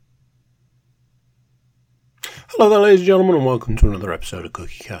Hello there, ladies and gentlemen, and welcome to another episode of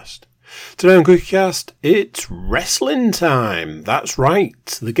CookieCast. Today on CookieCast, it's wrestling time. That's right,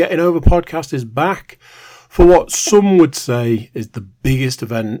 the Getting Over podcast is back for what some would say is the biggest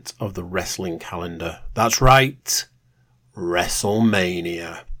event of the wrestling calendar. That's right,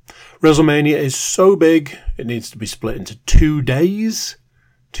 WrestleMania. WrestleMania is so big, it needs to be split into 2 days,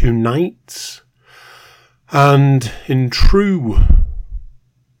 2 nights, and in true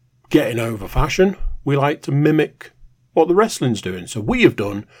Getting Over fashion, we like to mimic what the wrestling's doing. So we have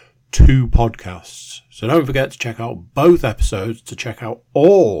done 2 podcasts. So don't forget to check out both episodes to check out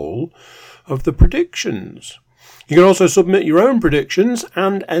all of the predictions. You can also submit your own predictions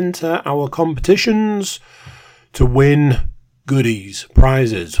and enter our competitions to win goodies,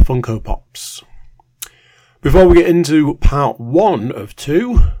 prizes, Funko Pops. Before we get into part 1 of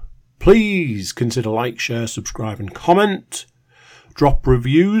 2, please consider like, share, subscribe and comment. Drop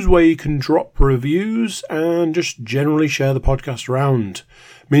reviews where you can drop reviews, and just generally share the podcast around.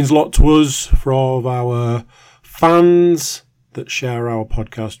 It means a lot to us for all of our fans that share our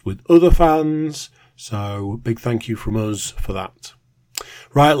podcast with other fans. So big thank you from us for that.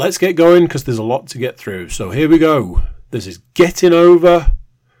 Right, let's get going because there's a lot to get through. So here we go. This is Getting Over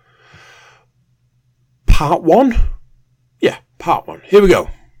part 1. Yeah, part 1. Here we go.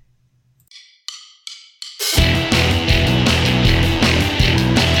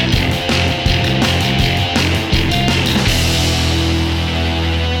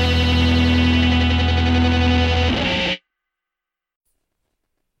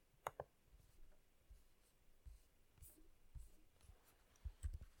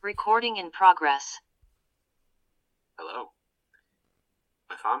 Recording in progress. Hello.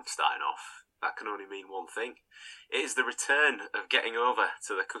 If I'm starting off, that can only mean one thing. It is the return of Getting Over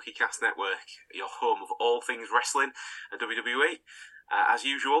to the CookieCast Network, your home of all things wrestling and WWE. As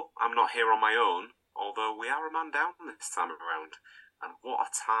usual, I'm not here on my own, although we are a man down this time around. And what a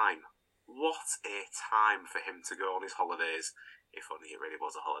time. What a time for him to go on his holidays. If only it really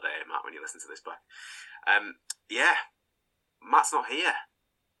was a holiday, Matt, when you listen to this back. Matt's not here.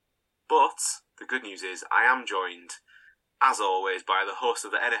 But the good news is I am joined, as always, by the host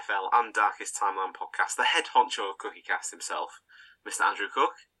of the NFL and Darkest Timeline podcast, the head honcho of CookieCast himself, Mr. Andrew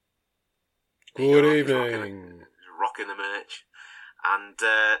Cook. Good evening. Rocking the merch. And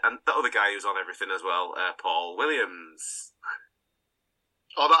the other guy who's on everything as well, Paul Williams.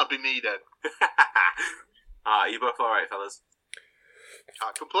 Oh, that'd be me then. You both alright, fellas?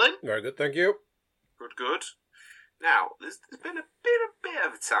 Can't complain. Very good, thank you. Good. Now, there's been a bit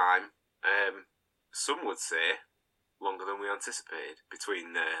of time, some would say, longer than we anticipated,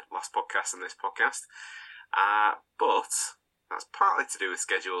 between last podcast and this podcast. But that's partly to do with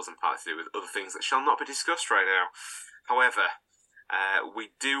schedules and partly to do with other things that shall not be discussed right now. However, we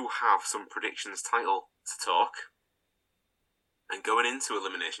do have some predictions title to talk. And going into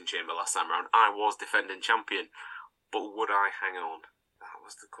Elimination Chamber last time around, I was defending champion. But would I hang on? That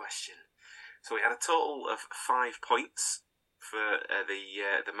was the question. So we had a total of 5 points for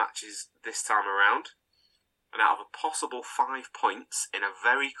the matches this time around. And out of a possible 5 points in a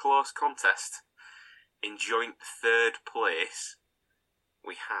very close contest, in joint 3rd place,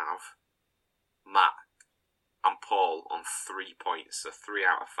 we have Matt and Paul on 3 points, so 3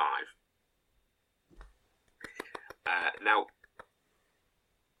 out of 5. Now,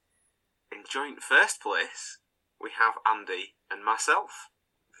 in joint 1st place, we have Andy and myself.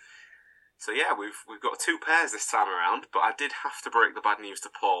 So yeah, we've got 2 pairs this time around, but I did have to break the bad news to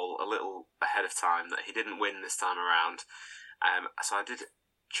Paul a little ahead of time that he didn't win this time around. So I did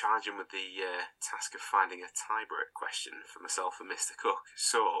charge him with the task of finding a tiebreak question for myself and Mr. Cook.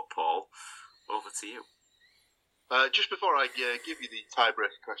 So, Paul, over to you. Just before I give you the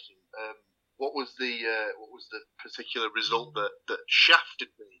tiebreak question, what was the particular result that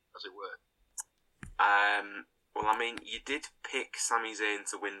shafted me, as it were? Well, I mean, you did pick Sami Zayn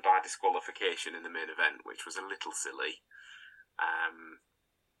to win by disqualification in the main event, which was a little silly.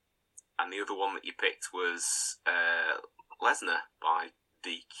 And the other one that you picked was Lesnar by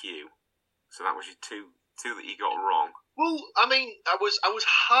DQ. So that was your two that you got wrong. Well, I mean, I was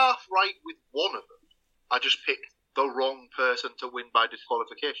half right with one of them. I just picked the wrong person to win by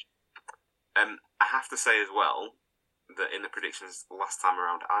disqualification. I have to say as well that in the predictions last time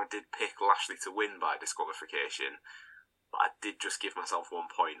around, I did pick Lashley to win by disqualification, but I did just give myself 1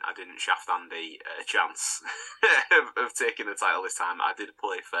 point. I didn't shaft Andy a chance of taking the title this time. I did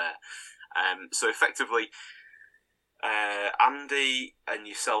play fair. So effectively, Andy and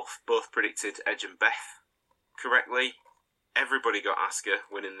yourself both predicted Edge and Beth correctly. Everybody got Asuka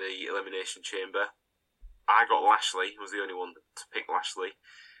winning the Elimination Chamber. I got Lashley, was the only one to pick Lashley.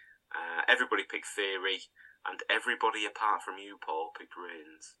 Everybody picked Theory. and everybody apart from you, Paul, picked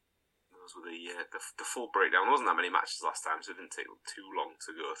Reigns. Those were the full breakdown. There wasn't that many matches last time, so it didn't take too long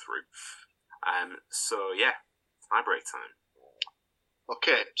to go through. So yeah, tie break time.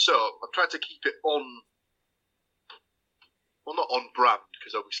 Okay, so I've tried to keep it on, well, not on brand,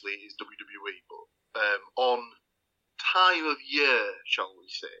 because obviously it is WWE, but on time of year, shall we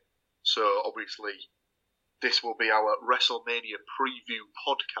say. So obviously this will be our WrestleMania preview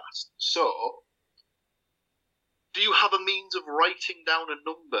podcast. So, do you have a means of writing down a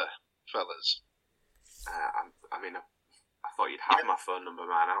number, fellas? I thought you'd have my phone number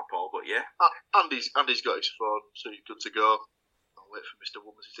by now, Paul, but yeah. Andy's got his phone, so he's good to go. I'll wait for Mr.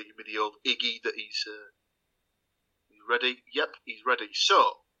 Womansey to give me the old Iggy that he's ready. Yep, he's ready.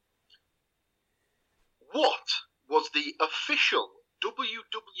 So, what was the official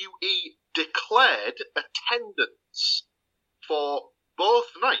WWE declared attendance for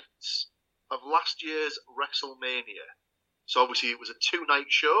both nights of last year's WrestleMania? So obviously it was a 2-night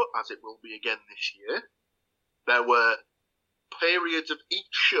show, as it will be again this year. There were periods of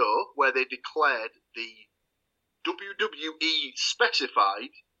each show where they declared the WWE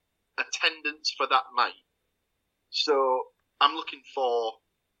specified attendance for that night. So I'm looking for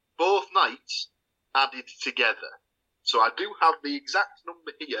both nights added together. So I do have the exact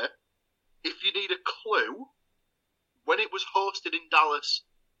number here. If you need a clue, when it was hosted in Dallas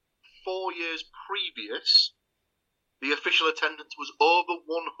 4 years previous, the official attendance was over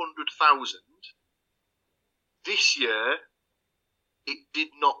 100,000. This year, it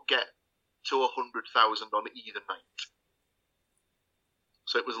did not get to 100,000 on either night.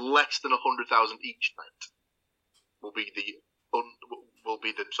 So it was less than 100,000 each night. Will be the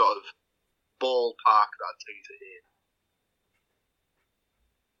sort of ballpark that I'd take to here.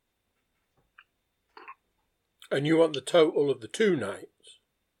 And you want the total of the 2 nights?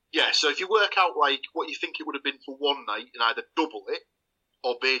 Yeah, so if you work out like what you think it would have been for one night and either double it,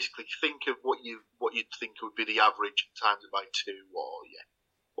 or basically think of what you'd think would be the average times it by 2, or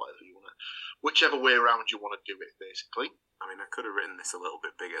whatever you want to, whichever way around you want to do it, basically. I mean, I could have written this a little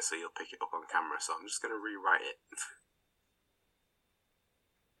bit bigger so you'll pick it up on camera, so I'm just going to rewrite it.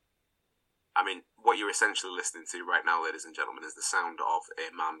 I mean, what you're essentially listening to right now, ladies and gentlemen, is the sound of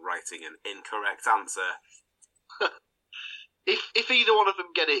a man writing an incorrect answer. If either one of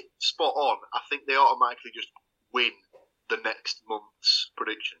them get it spot on, I think they automatically just win the next month's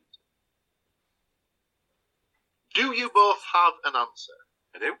predictions. Do you both have an answer?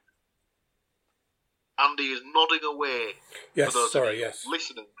 I do. Andy is nodding away. Yes, yes.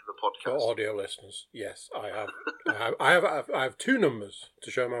 Listening to the podcast. For audio listeners, yes, I have. I have 2 numbers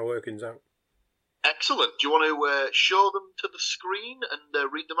to show my workings out. Excellent. Do you want to show them to the screen and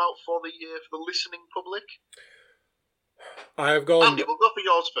read them out for the listening public? I have gone. Andy, we'll go for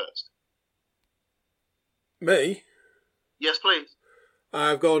yours first. Me? Yes, please.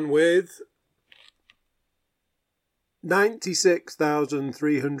 I've gone with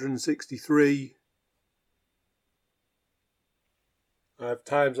 96,363. I've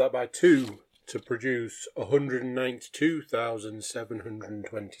times that by 2 to produce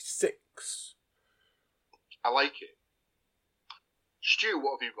 192,726. I like it. Stu,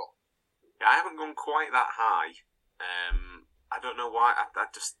 what have you got? Yeah, I haven't gone quite that high. I don't know why. I had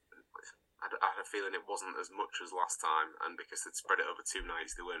a feeling it wasn't as much as last time, and because they'd spread it over 2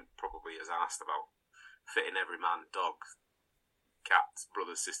 nights, they weren't probably as asked about fitting every man, dog, cat,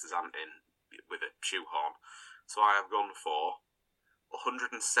 brothers, sisters, aunt in with a shoehorn. So I have gone for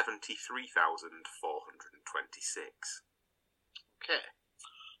 173,426. Okay.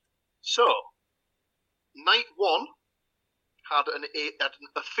 So, night 1 had an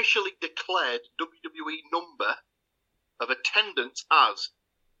officially declared WWE number of attendance as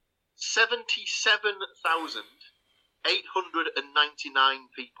 77,899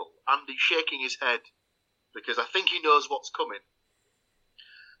 people. Andy's shaking his head because I think he knows what's coming.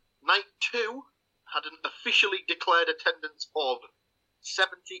 Night 2 had an officially declared attendance of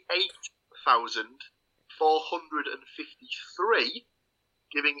 78,453,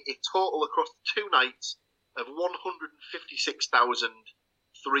 giving a total across the 2 nights of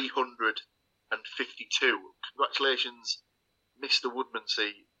 156,352. Congratulations, Mr.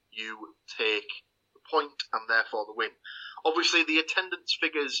 Woodmansey. You take the point and therefore the win. Obviously, the attendance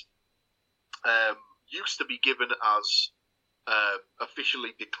figures used to be given as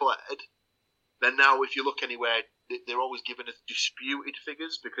officially declared. Then now, if you look anywhere, they're always given as disputed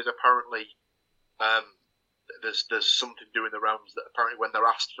figures because apparently there's something doing the rounds that apparently when they're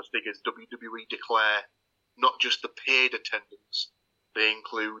asked for figures, WWE declare not just the paid attendance, they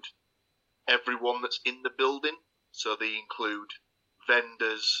include everyone that's in the building. So they include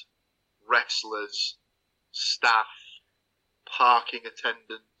vendors, wrestlers, staff, parking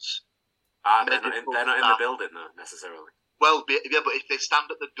attendants. They're not in the building though necessarily. Well, yeah, but if they stand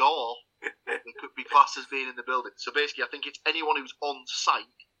at the door, they could be classed as being in the building. So basically, I think it's anyone who's on site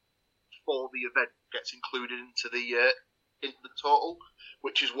for the event gets included into the total,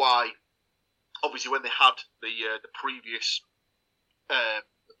 which is why, obviously, when they had the previous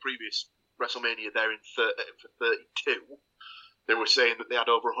WrestleMania there for 32, they were saying that they had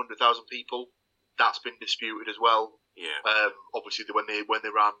over 100,000 people. That's been disputed as well. Yeah. Obviously, when they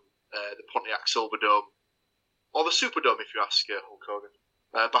ran the Pontiac Silverdome, or the Superdome, if you ask Hulk Hogan,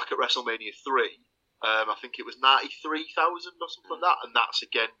 back at WrestleMania 3, I think it was 93,000 or something like that, and that's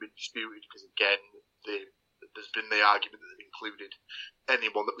again been disputed because again there's been the argument that they've included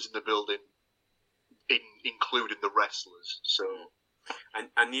anyone that was in the building, including the wrestlers. So,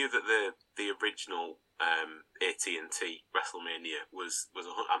 I knew that the original AT&T WrestleMania was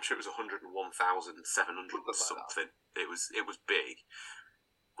I'm sure it was 101,700 something. It was big.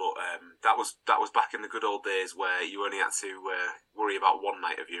 But that was back in the good old days where you only had to worry about one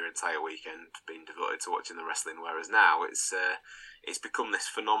night of your entire weekend being devoted to watching the wrestling. Whereas now it's become this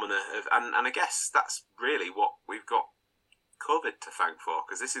phenomena of, and I guess that's really what we've got COVID to thank for,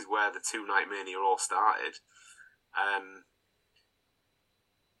 because this is where the 2-night mania all started.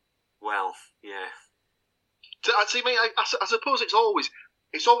 Well, yeah. I'd say, mate, I suppose it's always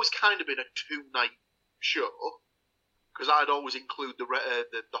kind of been a 2-night show. Because I'd always include the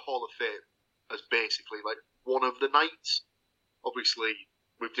Hall of Fame as basically like one of the nights. Obviously,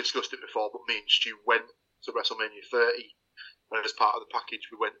 we've discussed it before, but me and Stu went to WrestleMania 30, and as part of the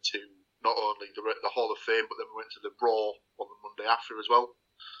package, we went to not only the Hall of Fame, but then we went to the Raw on the Monday after as well.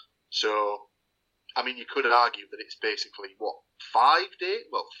 So, I mean, you could argue that it's basically 4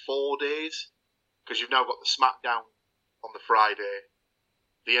 days, because you've now got the SmackDown on the Friday,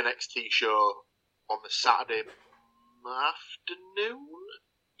 the NXT show on the Saturday afternoon.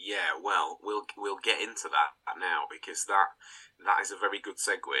 Yeah, well, we'll get into that now, because that is a very good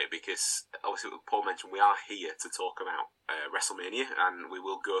segue, because obviously Paul mentioned we are here to talk about WrestleMania, and we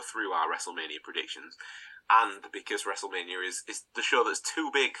will go through our WrestleMania predictions, and because WrestleMania is the show that's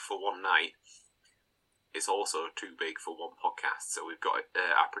too big for one night, it's also too big for one podcast, so we've got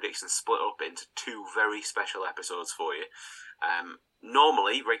our predictions split up into 2 very special episodes for you.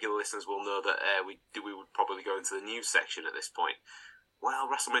 Normally, regular listeners will know that we would probably go into the news section at this point. Well,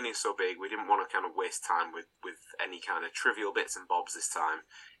 WrestleMania is so big, we didn't want to kind of waste time with any kind of trivial bits and bobs this time.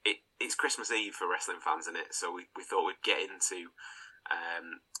 It's Christmas Eve for wrestling fans, isn't it? So we thought we'd get into a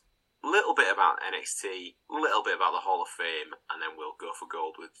little bit about NXT, a little bit about the Hall of Fame, and then we'll go for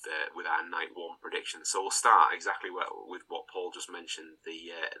gold with our Night 1 predictions. So we'll start exactly with what Paul just mentioned,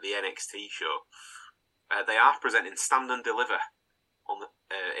 the NXT show. They are presenting Stand and Deliver on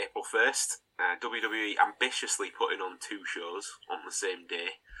April 1st. WWE ambitiously putting on 2 shows on the same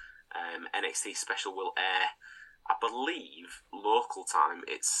day. NXT special will air, I believe, local time.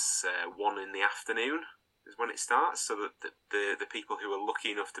 It's 1 in the afternoon is when it starts, so that the people who are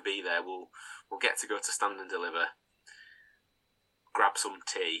lucky enough to be there will get to go to Stand and Deliver, grab some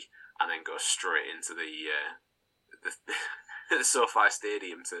tea, and then go straight into the SoFi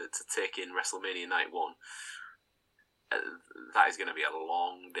Stadium to take in WrestleMania Night 1. That is going to be a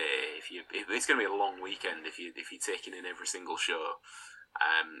long day. It's going to be a long weekend if you're taking in every single show.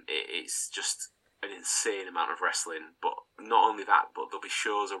 It's just an insane amount of wrestling. But not only that, but there'll be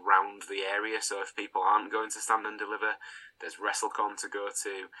shows around the area. So if people aren't going to Stand and Deliver, there's WrestleCon to go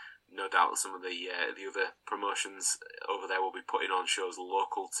to. No doubt some of the other promotions over there will be putting on shows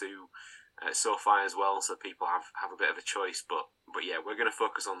local to SoFi as well, so people have a bit of a choice. But yeah, we're going to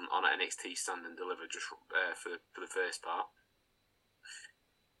focus on NXT Stand and Deliver just for the first part.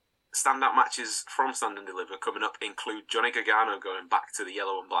 Standout matches from Stand and Deliver coming up include Johnny Gargano going back to the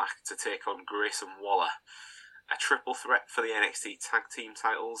Yellow and Black to take on Grayson Waller. A triple threat for the NXT Tag Team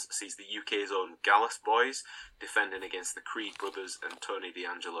titles sees the UK's own Gallus Boys defending against the Creed Brothers and Tony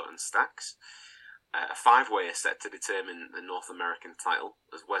D'Angelo and Stax. A 5-way is set to determine the North American title,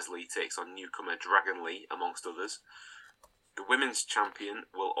 as Wesley takes on newcomer Dragon Lee, amongst others. The women's champion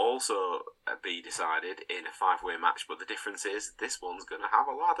will also be decided in a 5-way match, but the difference is this one's going to have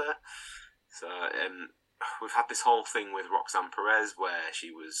a ladder. So we've had this whole thing with Roxanne Perez where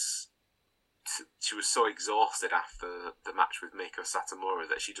she was so exhausted after the match with Meiko Satomura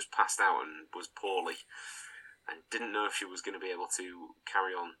that she just passed out and was poorly and didn't know if she was going to be able to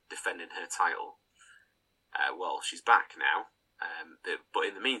carry on defending her title. Well, she's back now, but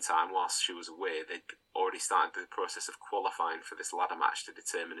in the meantime, whilst she was away, they'd already started the process of qualifying for this ladder match to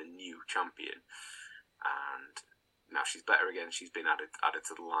determine a new champion, and now she's better again. She's been added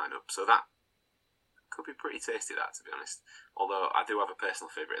to the lineup, so that could be pretty tasty, that, to be honest. Although I do have a personal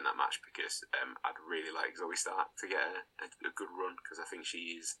favourite in that match because I'd really like Zoe Stark to get a good run because I think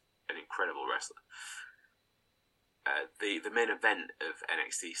she is an incredible wrestler. The main event of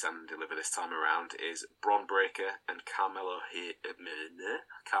NXT Stand and Deliver this time around is Bron Breakker and Carmelo Hayes.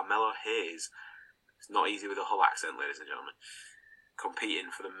 It's not easy with a whole accent, ladies and gentlemen.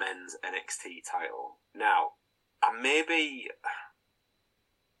 Competing for the men's NXT title. Now, I may be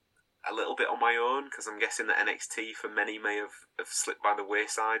a little bit on my own because I'm guessing that NXT for many may have slipped by the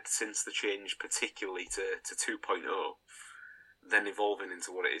wayside since the change, particularly to 2.0, then evolving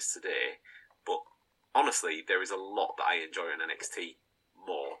into what it is today. But honestly, there is a lot that I enjoy on NXT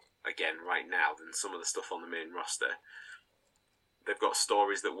more, again, right now than some of the stuff on the main roster. They've got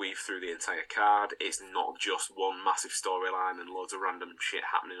stories that weave through the entire card. It's not just one massive storyline and loads of random shit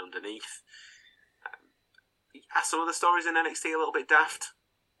happening underneath. Are some of the stories in NXT a little bit daft?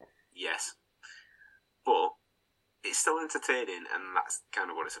 Yes. But it's still entertaining, and that's kind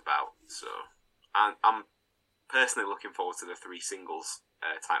of what it's about. So I'm personally looking forward to the 3 singles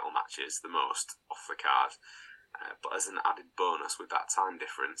title matches the most off the card. But as an added bonus with that time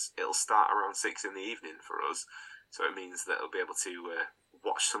difference, it'll start around 6 in the evening for us. So it means that we'll be able to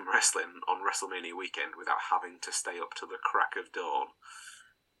watch some wrestling on WrestleMania weekend without having to stay up to the crack of dawn.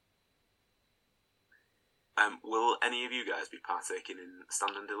 Will any of you guys be partaking in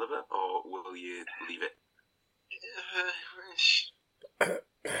Stand and Deliver, or will you leave it?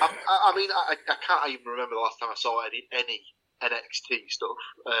 I mean, I can't even remember the last time I saw any NXT stuff,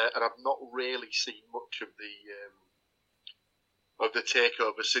 and I've not really seen much of the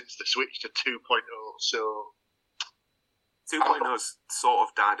takeover since the switch to 2.0. So 2.0's sort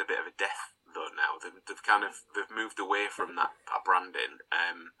of died a bit of a death though now. They've moved away from that branding.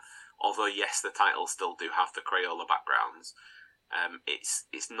 Although yes, the titles still do have the Crayola backgrounds.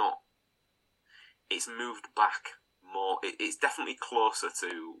 It's not. It's moved back more. It's definitely closer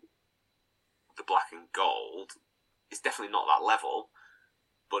to the black and gold. It's definitely not that level,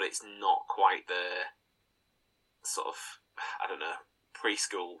 but it's not quite the sort of, I don't know,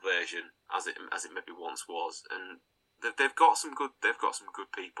 preschool version as it maybe once was. And they've got some good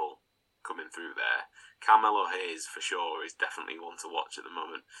people coming through there. Carmelo Hayes for sure is definitely one to watch at the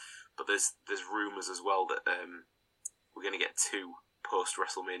moment. But there's rumours as well that we're going to get 2 post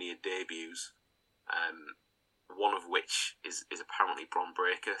WrestleMania debuts. One of which is apparently Bron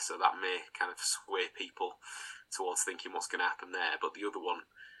Breakker, so that may kind of sway people towards thinking what's going to happen there. But the other one,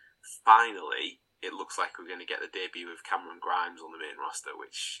 finally, it looks like we're going to get the debut of Cameron Grimes on the main roster,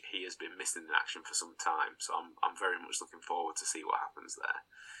 which he has been missing in action for some time. So I'm very much looking forward to see what happens there.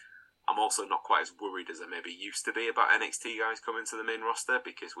 I'm also not quite as worried as I maybe used to be about NXT guys coming to the main roster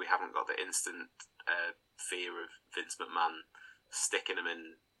because we haven't got the instant fear of Vince McMahon sticking them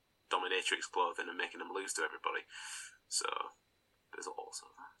in dominatrix clothing and making them lose to everybody. So there's also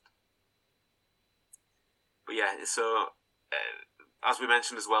that. But yeah, so as we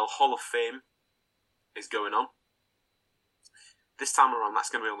mentioned as well, Hall of Fame is going on. This time around,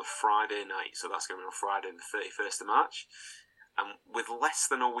 that's going to be on the Friday night, so that's going to be on Friday the 31st of March. And with less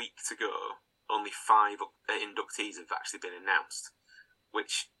than a week to go, only 5 inductees have actually been announced,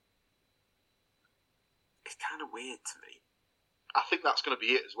 which is kind of weird to me. I think that's going to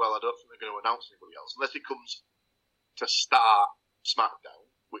be it as well. I don't think they're going to announce anybody else, unless it comes to start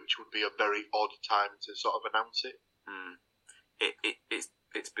SmackDown, which would be a very odd time to sort of announce it.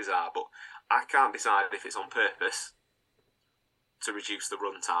 It's bizarre, but I can't decide if it's on purpose to reduce the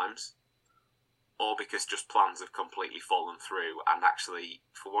run times, or because just plans have completely fallen through, and actually,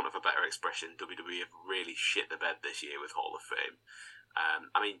 for want of a better expression, WWE have really shit the bed this year with Hall of Fame.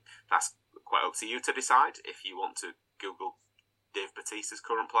 I mean, that's quite up to you to decide. If you want to Google Dave Bautista's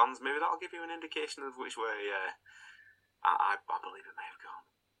current plans, maybe that'll give you an indication of which way I believe it may have gone.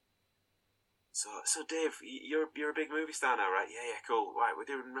 So Dave, you're a big movie star now, right? Yeah, cool. Right, we're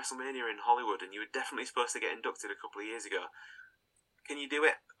doing WrestleMania in Hollywood, and you were definitely supposed to get inducted a couple of years ago. Can you do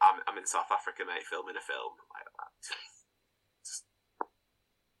it? I'm in South Africa, mate, filming a film. Like that.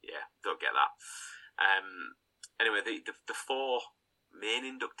 Yeah, don't get that. Anyway, the 4 main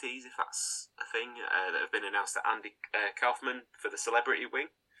inductees, if that's a thing, that have been announced are Andy Kaufman for the Celebrity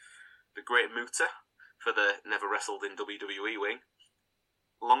Wing, the Great Muta for the Never Wrestled in WWE Wing,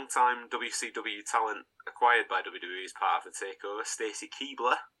 long-time WCW talent acquired by WWE as part of the takeover, Stacy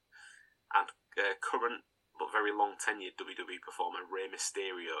Keibler, and current but very long-tenured WWE performer Rey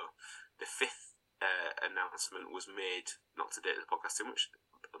Mysterio. The 5th announcement was made, not to date the podcast too much,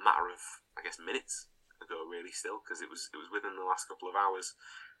 a matter of, I guess, minutes ago, really, still, because it was within the last couple of hours.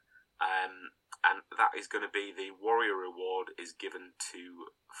 And that is going to be the Warrior Award is given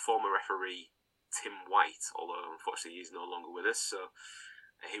to former referee Tim White, although unfortunately he's no longer with us. So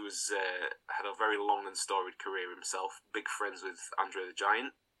he was had a very long and storied career himself. Big friends with Andre the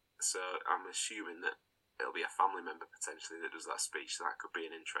Giant. So I'm assuming that it'll be a family member potentially that does that speech. So that could be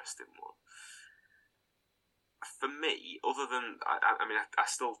an interesting one. For me, other than I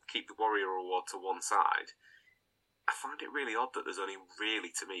still keep the Warrior Award to one side. I find it really odd that there's only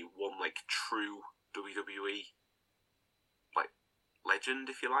really, to me, one like true WWE like legend,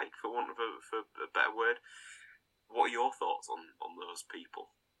 if you like, for want of a better word. What are your thoughts on those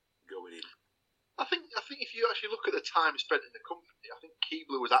people going in? I think if you actually look at the time spent in the company, I think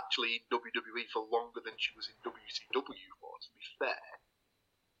Keibler was actually in WWE for longer than she was in WCW for, to be fair.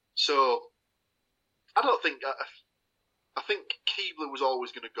 So I don't think I think Keibler was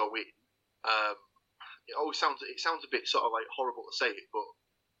always going to go in. It always sounds a bit sort of like horrible to say it, but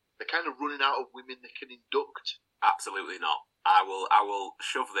they're kind of running out of women they can induct. Absolutely not. I will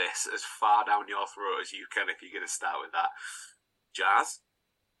shove this as far down your throat as you can if you're going to start with that. Jazz?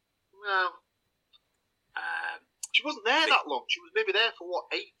 Well, she wasn't there that long. She was maybe there for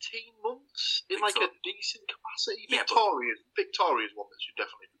 18 months in like a decent capacity. Yeah, Victoria's one that should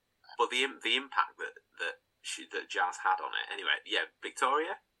definitely be there. But the impact that Jazz had on it. Anyway, yeah,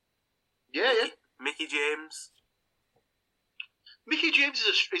 Victoria? Yeah. Mickie James? Mickie James is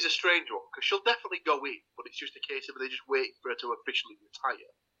a strange one because she'll definitely go in, but it's just a case of they just waiting for her to officially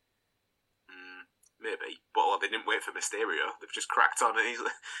retire. Maybe, but they didn't wait for Mysterio. They've just cracked on it.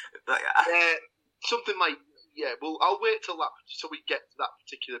 Something like Well, I'll wait till we get to that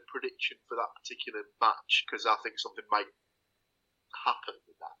particular prediction for that particular match because I think something might happen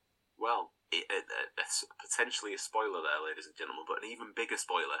with that. Well, potentially a spoiler there, ladies and gentlemen, but an even bigger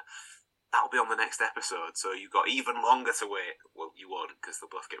spoiler. That'll be on the next episode, so you've got even longer to wait. Well, you won't, because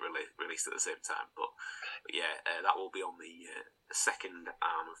they'll both get released at the same time. But yeah, that will be on the second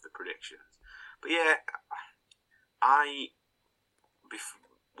arm of the predictions. But yeah,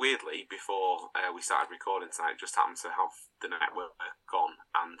 weirdly, before we started recording tonight, just happened to have the network on,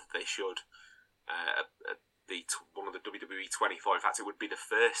 and they showed one of the WWE 24. In fact, it would be the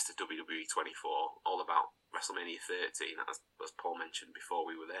first WWE 24, all about WrestleMania 13, as Paul mentioned before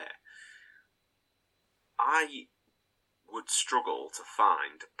we were there. I would struggle to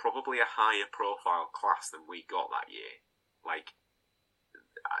find probably a higher profile class than we got that year. Like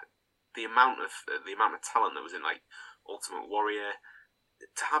the amount of talent that was in like Ultimate Warrior,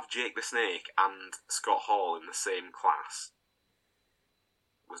 to have Jake the Snake and Scott Hall in the same class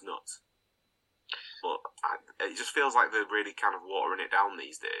was nuts. But it just feels like they're really kind of watering it down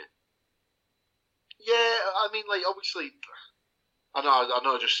these days. Yeah, I mean, like obviously. I know.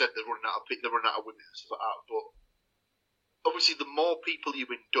 I just said they're running out of women and stuff like that, but obviously, the more people you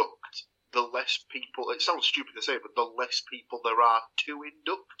induct, the less people. It sounds stupid to say, but the less people there are to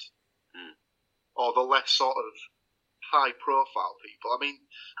induct, or the less sort of high-profile people. I mean,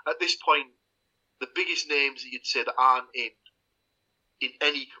 at this point, the biggest names that you'd say that aren't in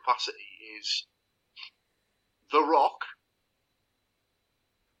any capacity is The Rock.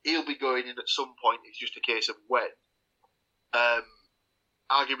 He'll be going in at some point. It's just a case of when.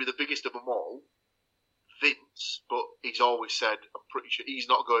 Arguably the biggest of them all, Vince, but he's always said, I'm pretty sure he's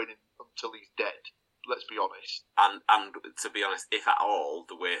not going in until he's dead. Let's be honest. And to be honest, if at all,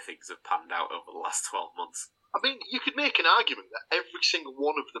 the way things have panned out over the last 12 months. I mean, you could make an argument that every single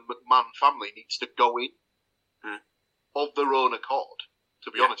one of the McMahon family needs to go in of their own accord,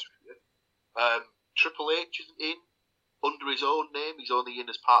 to be honest with you. Triple H isn't in under his own name. He's only in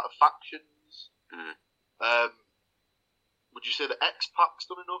as part of factions. Would you say that X-Pac's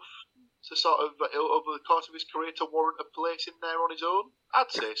done enough to sort of, over the course of his career, to warrant a place in there on his own? I'd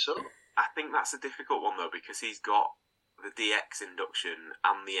say so. I think that's a difficult one, though, because he's got the DX induction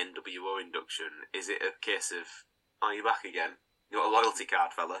and the NWO induction. Is it a case of, are you back again? You got a loyalty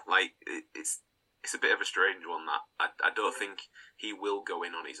card, fella? Like, it's a bit of a strange one, that. I don't think he will go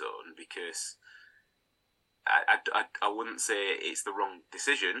in on his own, because I wouldn't say it's the wrong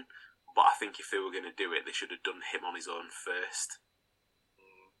decision, but I think if they were going to do it, they should have done him on his own first.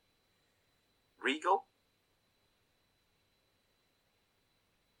 Regal?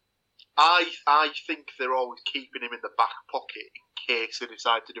 I think they're always keeping him in the back pocket in case they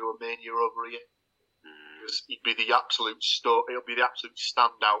decide to do a Mania over here. Because he'd be the absolute it'll be the absolute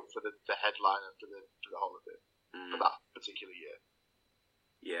standout for the headliner for the holiday for that particular year.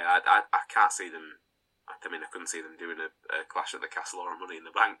 Yeah, I can't see them. I mean, I couldn't see them doing a Clash at the Castle or a Money in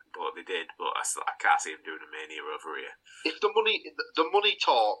the Bank, but they did. But I can't see them doing a Mania over here. If the money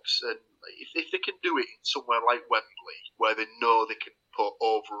talks, and if they can do it in somewhere like Wembley, where they know they can put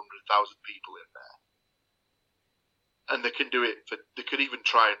over 100,000 people in there, and they can do it for. They could even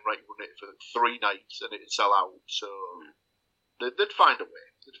try and run it for 3 nights, and it'd sell out. So they'd find a way.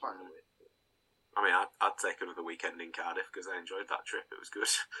 They'd find a way. I mean, I'd take another weekend in Cardiff because I enjoyed that trip. It was good,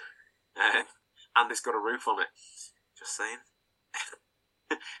 and it's got a roof on it. Just saying.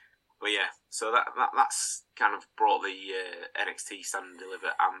 But yeah, so that's kind of brought the NXT Stand and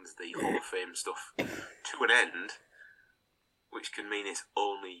Deliver and the Hall of Fame stuff to an end, which can mean it's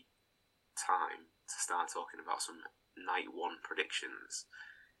only time to start talking about some Night 1 predictions.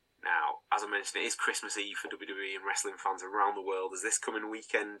 Now, as I mentioned, it is Christmas Eve for WWE and wrestling fans around the world, as this coming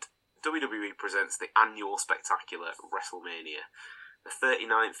weekend WWE presents the annual spectacular WrestleMania. The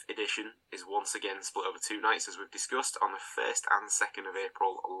 39th edition is once again split over 2 nights, as we've discussed, on the 1st and 2nd of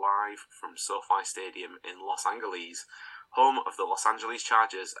April, live from SoFi Stadium in Los Angeles, home of the Los Angeles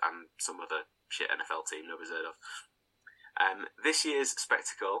Chargers and some other shit NFL team nobody's heard of. This year's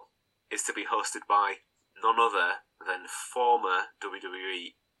spectacle is to be hosted by none other than former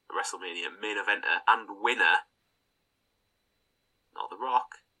WWE WrestleMania main eventer and winner, not The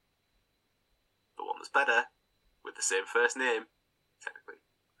Rock, the one that's better, with the same first name, technically,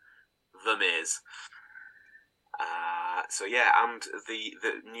 The Miz. So yeah, and the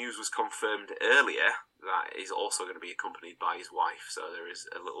news was confirmed earlier that he's also going to be accompanied by his wife, so there is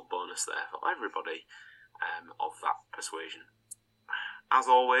a little bonus there for everybody of that persuasion. As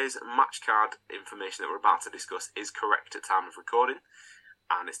always, match card information that we're about to discuss is correct at time of recording,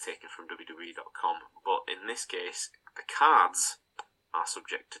 and it's taken from WWE.com, but in this case, the cards are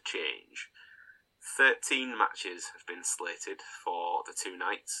subject to change. 13 matches have been slated for the 2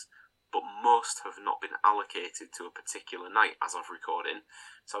 nights, but most have not been allocated to a particular night as of recording.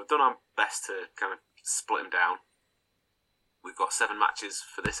 So I've done our best to kind of split them down. We've got 7 matches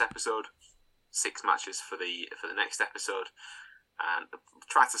for this episode, 6 matches for the next episode, and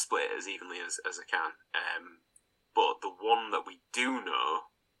try to split it as evenly as I can. But the one that we do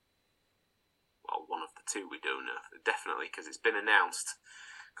know, well, one of the 2 we do know, definitely, because it's been announced,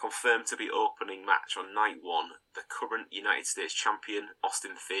 confirmed to be opening match on Night 1, the current United States champion,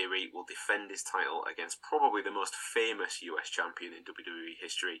 Austin Theory, will defend his title against probably the most famous US champion in WWE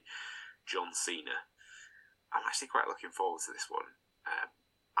history, John Cena. I'm actually quite looking forward to this one.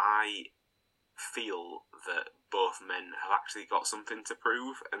 I feel that both men have actually got something to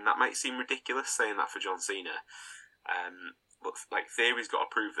prove, and that might seem ridiculous saying that for John Cena. But like, Theory's got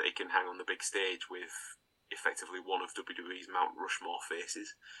to prove that he can hang on the big stage with effectively one of WWE's Mount Rushmore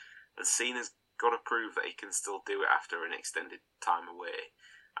faces, and Cena's got to prove that he can still do it after an extended time away.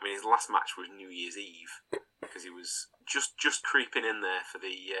 I mean, his last match was New Year's Eve because he was just creeping in there for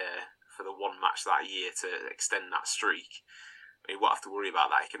the one match that year to extend that streak. He won't have to worry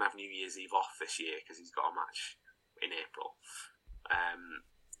about that. He can have New Year's Eve off this year because he's got a match in April.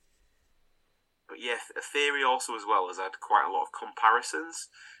 But yeah, Theory also as well has had quite a lot of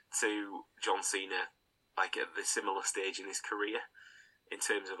comparisons to John Cena, like at the similar stage in his career, in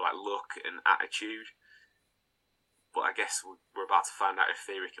terms of like look and attitude. But I guess we're about to find out if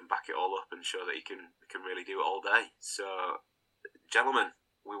Theory can back it all up and show that he can really do it all day. So, gentlemen,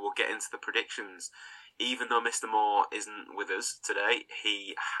 we will get into the predictions. Even though Mr. Moore isn't with us today,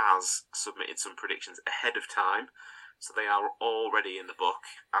 he has submitted some predictions ahead of time, so they are already in the book,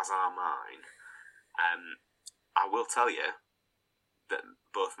 as are mine. I will tell you that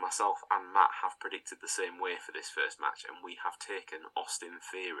both myself and Matt have predicted the same way for this first match, and we have taken Austin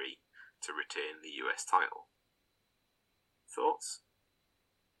Theory to retain the US title. Thoughts?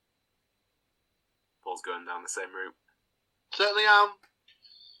 Paul's going down the same route. Certainly am.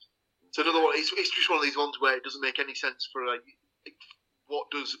 It's another one. It's just one of these ones where it doesn't make any sense for what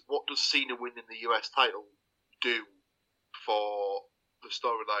does Cena winning the US title do for the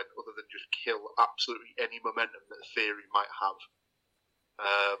storyline other than just kill absolutely any momentum that Theory might have.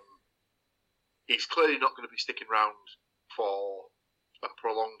 He's clearly not going to be sticking around for a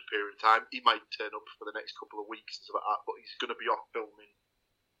prolonged period of time. He might turn up for the next couple of weeks and stuff like that, but he's going to be off filming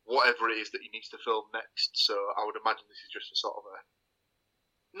whatever it is that he needs to film next. So I would imagine this is just a sort of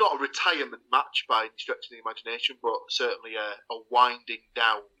not a retirement match by any stretch of the imagination, but certainly a winding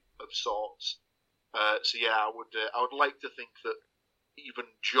down of sorts. So yeah, I would like to think that even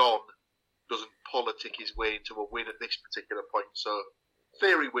John doesn't politic his way into a win at this particular point. So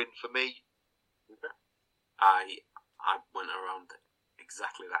Theory win for me. Okay. I went around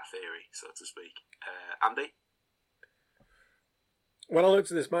exactly that theory, so to speak. Andy? When I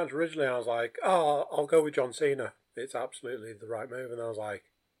looked at this match originally, I was like, I'll go with John Cena. It's absolutely the right move. And I was like,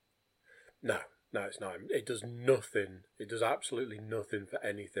 no, it's not. It does nothing. It does absolutely nothing for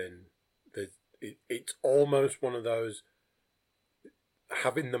anything. It's almost one of those,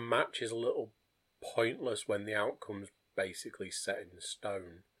 having the match is a little pointless when the outcome's basically set in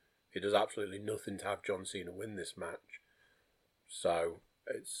stone. It does absolutely nothing to have John Cena win this match. So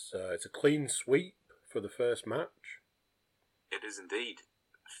it's a clean sweep for the first match. It is indeed.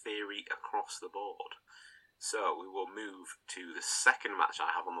 Theory across the board. So we will move to the second match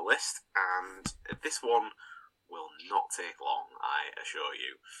I have on the list, and this one will not take long, I assure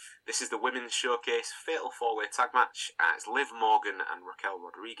you. This is the Women's Showcase Fatal 4-Way Tag Match. It's Liv Morgan and Raquel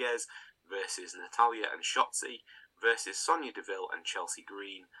Rodriguez versus Natalya and Shotzi versus Sonya Deville and Chelsea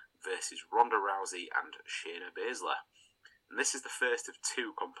Green versus Ronda Rousey and Shayna Baszler. And this is the first of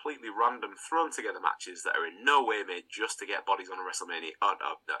two completely random thrown together matches that are in no way made just to get bodies on a WrestleMania. Oh,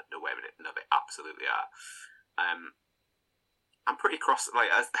 no, wait a minute. No, they absolutely are. I'm pretty cross.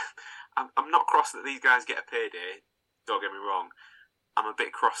 I'm not cross that these guys get a payday. Don't get me wrong. I'm a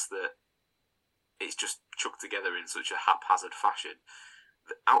bit cross that it's just chucked together in such a haphazard fashion.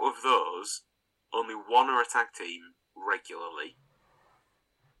 Out of those, only one are a tag team regularly,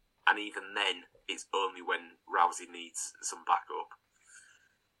 and even then, it's only when Rousey needs some backup.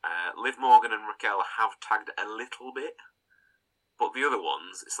 Liv Morgan and Raquel have tagged a little bit, but the other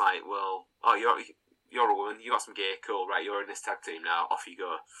ones, it's like, well, oh, you're a woman, you got some gear, cool, right, you're in this tag team now, off you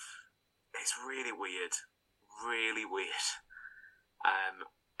go. It's really weird. Really weird.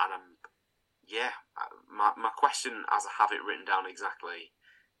 My question, as I have it written down exactly,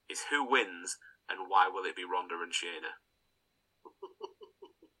 is who wins and why will it be Ronda and Shayna?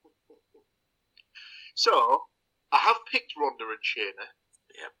 So, I have picked Ronda and Shayna.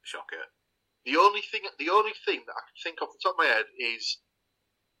 Yep, shocker. The only thing that I can think off the top of my head is,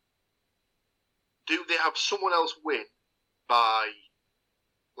 do they have someone else win by,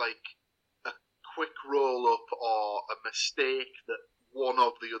 like, a quick roll-up or a mistake that one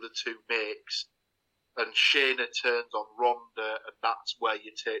of the other two makes, and Shayna turns on Ronda, and that's where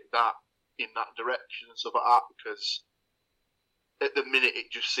you take that in that direction and stuff like that, because at the minute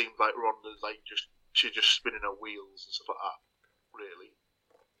it just seems like Ronda's she's just spinning her wheels and stuff like that, really.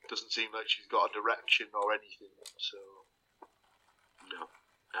 It doesn't seem like she's got a direction or anything, so... No.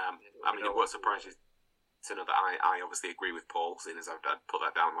 It won't surprise you to know that I obviously agree with Paul, seeing as I'd put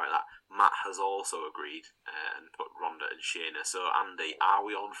that down like that. Matt has also agreed and put Ronda and Shayna. So, Andy, are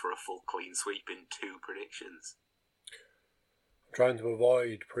we on for a full clean sweep in two predictions? I'm trying to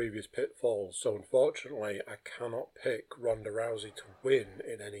avoid previous pitfalls, so unfortunately I cannot pick Ronda Rousey to win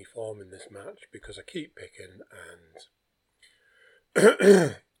in any form in this match because I keep picking,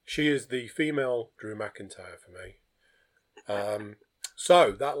 and she is the female Drew McIntyre for me.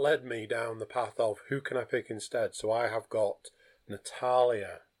 So that led me down the path of who can I pick instead. So I have got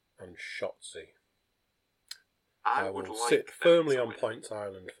Natalya and Shotzi. I will sit firmly on Points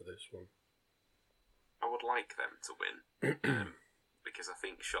Island for this one. I would like them to win because I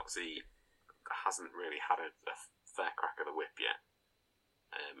think Shotzi hasn't really had a fair crack of the whip yet.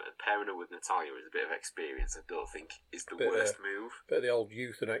 Pairing her with Natalya is a bit of experience. I don't think is the worst move. Bit of the old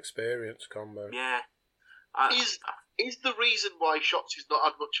youth and experience combo. Yeah. Is the reason why Shotzi's not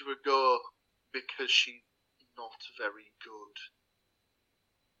had much of a go because she's not very good?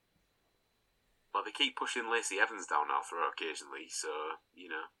 Well, they keep pushing Lacey Evans down our throat occasionally, so,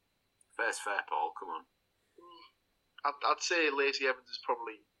 fair's fair, Paul, come on. I'd say Lacey Evans is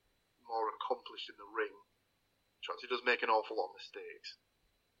probably more accomplished in the ring. Shotzi does make an awful lot of mistakes.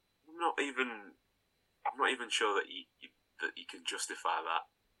 I'm not even sure that you can justify that.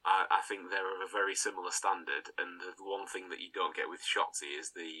 I think they're of a very similar standard, and the one thing that you don't get with Shotzi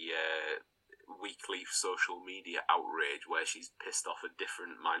is the weekly social media outrage where she's pissed off a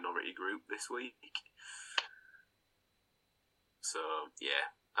different minority group this week. So,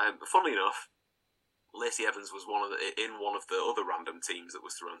 yeah. Funnily enough, Lacey Evans was in one of the other random teams that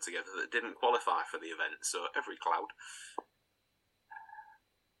was thrown together that didn't qualify for the event, so every cloud.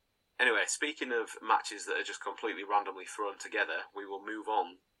 Anyway, speaking of matches that are just completely randomly thrown together, we will move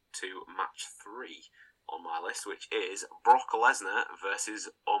on to match 3 on my list, which is Brock Lesnar versus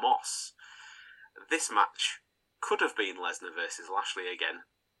Omos. This match could have been Lesnar versus Lashley again,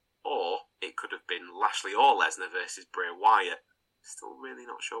 or it could have been Lashley or Lesnar versus Bray Wyatt. Still really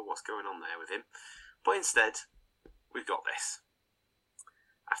not sure what's going on there with him, but instead, we've got this.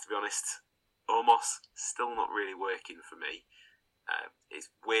 I have to be honest, Omos still not really working for me. It's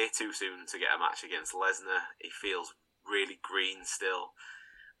way too soon to get a match against Lesnar. He feels really green still.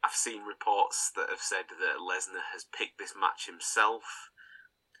 I've seen reports that have said that Lesnar has picked this match himself.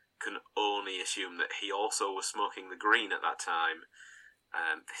 Can only assume that he also was smoking the green at that time.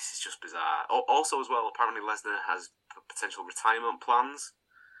 This is just bizarre. Also, as well, apparently Lesnar has potential retirement plans.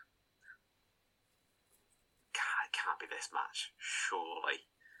 It can't be this match, surely.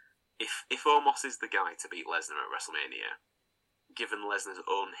 if Omos is the guy to beat Lesnar at WrestleMania, given Lesnar's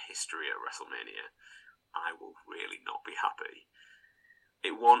own history at WrestleMania, I will really not be happy.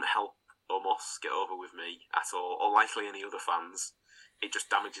 It won't help Omos get over with me at all, or likely any other fans. It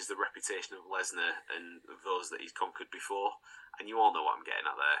just damages the reputation of Lesnar and those that he's conquered before. And you all know what I'm getting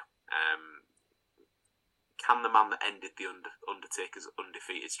at there. Can the man that ended the Undertaker's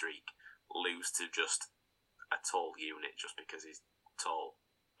undefeated streak lose to just a tall unit just because he's tall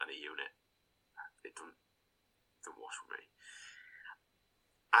and a unit? It doesn't wash with me.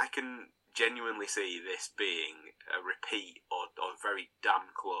 I can genuinely see this being a repeat or very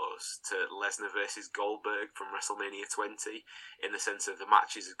damn close to Lesnar versus Goldberg from WrestleMania 20, in the sense of the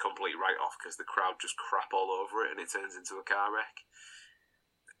match is a complete write-off because the crowd just crap all over it and it turns into a car wreck.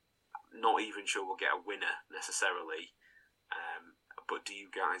 Not even sure we'll get a winner necessarily, but do you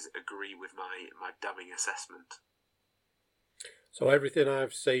guys agree with my damning assessment? So everything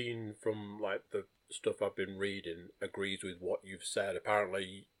I've seen from like the stuff I've been reading agrees with what you've said.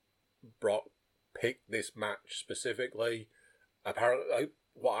 Apparently, Brock picked this match specifically. Apparently,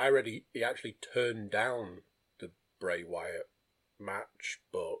 what I read, he actually turned down the Bray Wyatt match,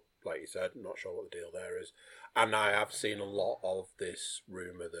 but like you said, not sure what the deal there is. And I have seen a lot of this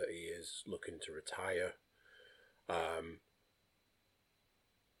rumour that he is looking to retire,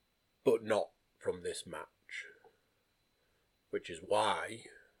 but not from this match. Which is why,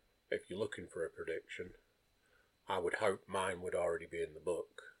 if you're looking for a prediction, I would hope mine would already be in the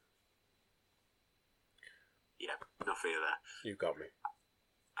book. Yeah, no fear there. You got me.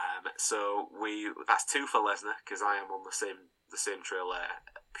 So that's 2 for Lesnar, because I am on the same trail there,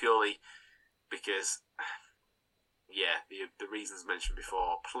 purely because, yeah, the reasons mentioned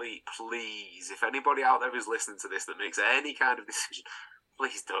before. Please, if anybody out there is listening to this that makes any kind of decision,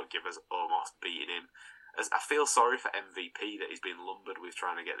 please don't give us Omos beating him. As I feel sorry for MVP that he's been lumbered with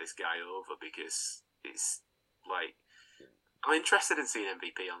trying to get this guy over, because it's like, I'm interested in seeing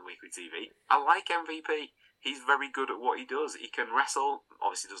MVP on weekly TV. I like MVP. He's very good at what he does. He can wrestle.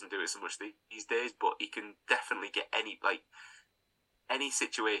 Obviously doesn't do it so much these days, but he can definitely get any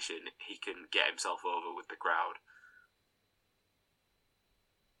situation, he can get himself over with the crowd.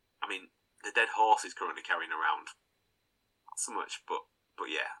 I mean, the dead horse is currently carrying around. Not so much, but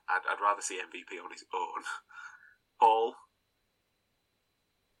yeah, I'd rather see MVP on his own. Paul?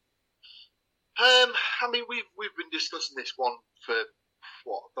 I mean, we've been discussing this one for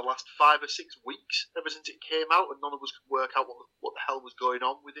the last 5 or 6 weeks, ever since it came out, and none of us could work out what the hell was going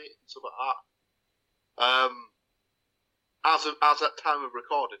on with it and stuff like that. As at time of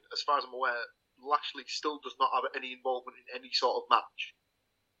recording, as far as I'm aware, Lashley still does not have any involvement in any sort of match.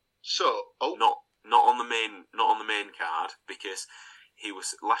 So, not on the main card, because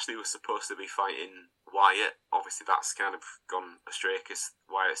Lashley was supposed to be fighting Wyatt. Obviously, that's kind of gone astray because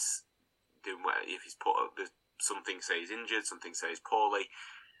Wyatt's doing what, if he's put up. Some things say he's injured, some things say he's poorly.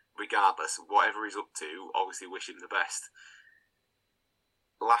 Regardless, whatever he's up to, obviously wish him the best.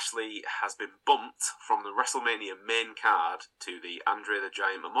 Lashley has been bumped from the WrestleMania main card to the Andre the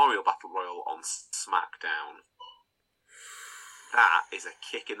Giant Memorial Battle Royal on SmackDown. That is a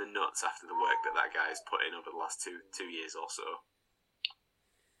kick in the nuts after the work that guy has put in over the last two years or so.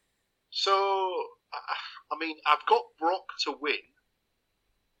 So, I mean, I've got Brock to win,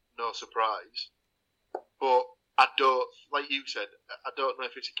 no surprise, but I don't, like you said, I don't know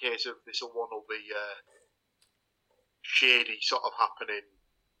if it's a case of this one will be shady sort of happening,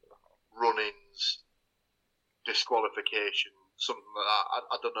 run-ins, disqualification, something like that.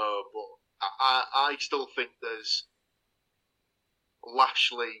 I don't know, but I still think there's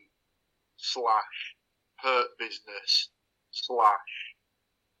Lashley / Hurt Business /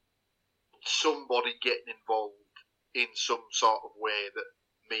 somebody getting involved in some sort of way that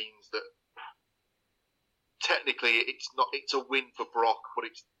means that technically it's a win for Brock, but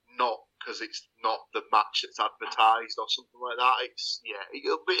it's not because it's not the match that's advertised or something like that.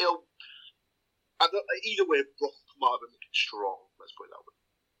 Either way, Brock will come out of it looking strong. Let's put it that way.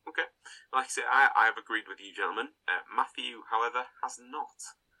 Okay, like I say, I have agreed with you, gentlemen. Matthew, however, has not.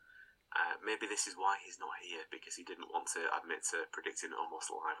 Maybe this is why he's not here, because he didn't want to admit to predicting Omos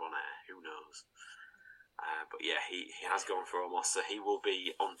live on air. Who knows? But yeah, he has gone for Omos, so he will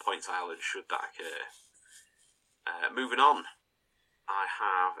be on Points Island should that occur. Moving on, I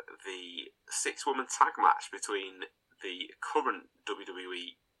have the 6-woman tag match between the current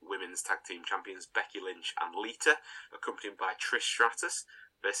WWE Women's Tag Team Champions Becky Lynch and Lita, accompanied by Trish Stratus,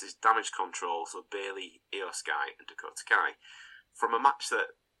 versus Damage Control, so Bayley, Io Sky, and Dakota Kai. From a match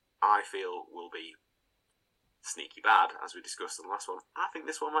that I feel will be sneaky bad, as we discussed in the last one, I think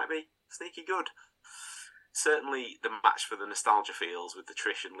this one might be sneaky good. certainly the match for the nostalgia feels with the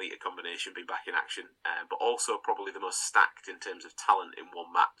Trish and Lita combination being back in action, but also probably the most stacked in terms of talent in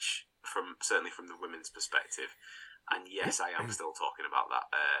one match, certainly from the women's perspective. And yes, I am still talking about that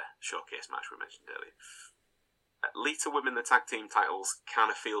showcase match we mentioned earlier. Lita winning the tag team titles kind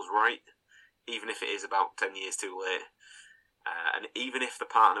of feels right, even if it is about 10 years too late. And even if the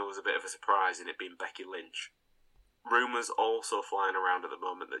partner was a bit of a surprise in it being Becky Lynch. Rumours also flying around at the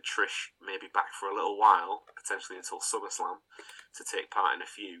moment that Trish may be back for a little while, potentially until SummerSlam, to take part in a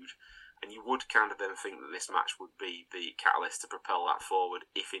feud. And you would kind of then think that this match would be the catalyst to propel that forward,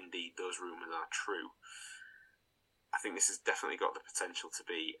 if indeed those rumours are true. I think this has definitely got the potential to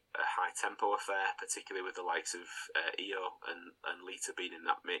be a high-tempo affair, particularly with the likes of Io and Lita being in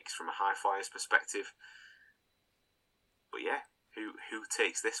that mix from a high flyers perspective. But yeah, who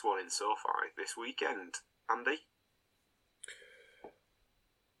takes this one in so far this weekend? Andy?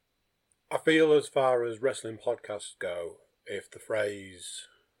 I feel as far as wrestling podcasts go, if the phrase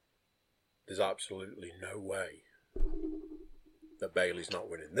 "there's absolutely no way that Bayley's not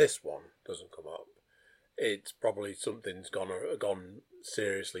winning this one" doesn't come up, it's probably something's gone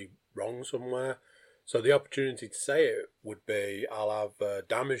seriously wrong somewhere. So the opportunity to say it would be, I'll have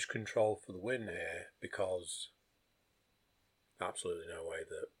Damage Control for the win here, because absolutely no way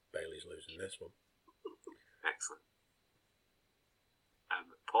that Bayley's losing this one. Excellent.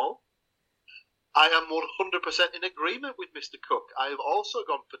 Paul? I am 100% in agreement with Mr. Cook. I have also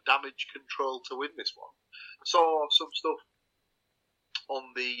gone for Damage Control to win this one. Saw some stuff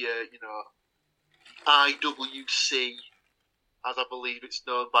on the, IWC, as I believe it's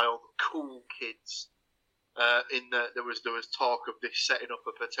known by all the cool kids. There was talk of this setting up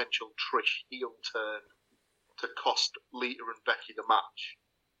a potential Trish heel turn to cost Lita and Becky the match,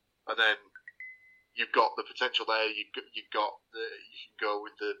 and then you've got the potential there. You can go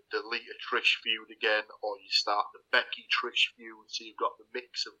with the Lita Trish feud again, or you start the Becky Trish feud. So you've got the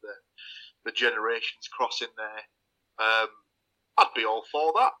mix of the generations crossing there. I'd be all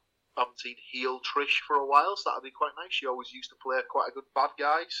for that. I haven't seen heel Trish for a while, so that'd be quite nice. She always used to play quite a good bad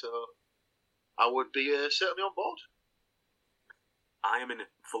guy, so I would be certainly on board. I am in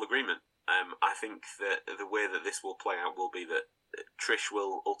full agreement. I think that the way that this will play out will be that Trish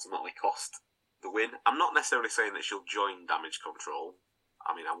will ultimately cost the win. I'm not necessarily saying that she'll join Damage Control.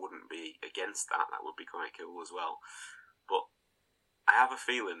 I mean, I wouldn't be against that. That would be quite cool as well. But I have a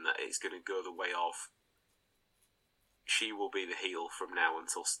feeling that it's going to go the way of she will be the heel from now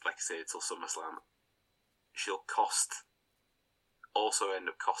until, like I say, until SummerSlam. She'll also end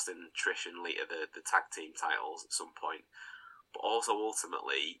up costing Trish and Lita the tag team titles at some point. But also,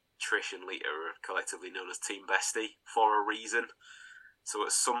 ultimately, Trish and Lita are collectively known as Team Bestie for a reason. So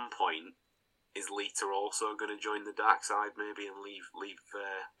at some point, is Lita also going to join the dark side maybe and leave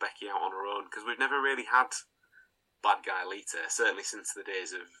Becky out on her own? Because we've never really had bad guy Lita, certainly since the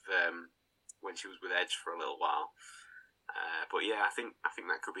days of when she was with Edge for a little while. But yeah, I think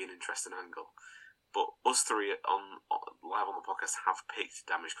that could be an interesting angle. But us three live on the podcast have picked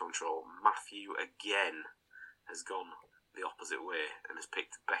Damage Control. Matthew again has gone the opposite way and has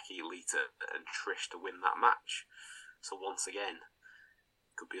picked Becky, Lita, and Trish to win that match. So once again,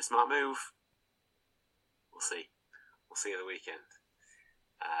 could be a smart move. We'll see. We'll see at the weekend.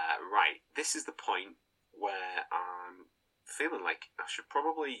 Right, this is the point where I'm feeling like I should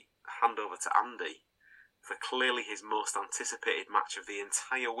probably hand over to Andy for clearly his most anticipated match of the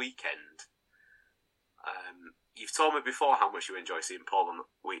entire weekend. You've told me before how much you enjoy seeing Paul on the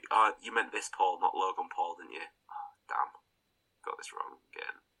week. You meant this Paul, not Logan Paul, didn't you? Oh, damn. Got this wrong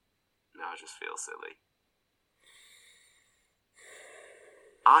again. Now I just feel silly.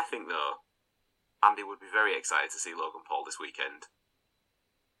 I think, though, Andy would be very excited to see Logan Paul this weekend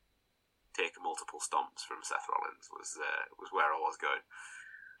take multiple stomps from Seth Rollins was where I was going.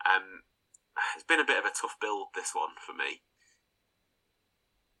 It's been a bit of a tough build, this one, for me.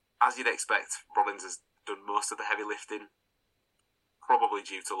 As you'd expect, Rollins has done most of the heavy lifting, probably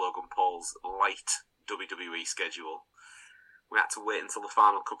due to Logan Paul's light WWE schedule. We had to wait until the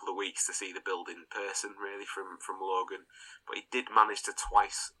final couple of weeks to see the build in person, really, from Logan. But he did manage to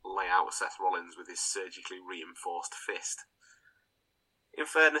twice lay out Seth Rollins with his surgically reinforced fist. In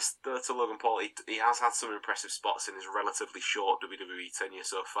fairness, though, to Logan Paul, he has had some impressive spots in his relatively short WWE tenure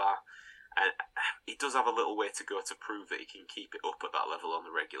so far. And he does have a little way to go to prove that he can keep it up at that level on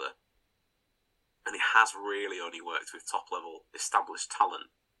the regular. And he has really only worked with top-level established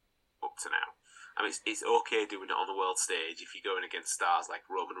talent up to now. I mean, it's okay doing it on the world stage if you're going against stars like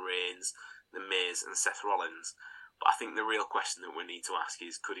Roman Reigns, The Miz, and Seth Rollins. But I think the real question that we need to ask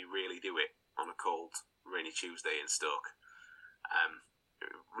is, could he really do it on a cold, rainy Tuesday in Stoke?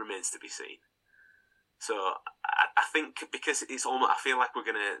 It remains to be seen. So I think because it's almost, I feel like we're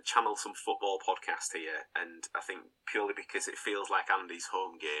going to channel some football podcast here, and I think purely because it feels like Andy's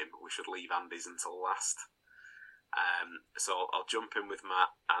home game, we should leave Andy's until last. So I'll jump in with Matt,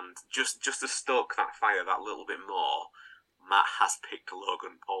 and just to stoke that fire that little bit more, Matt has picked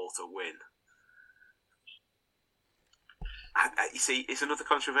Logan Paul to win. You see, it's another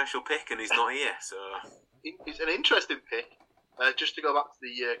controversial pick, and he's not here, so it's an interesting pick. Just to go back to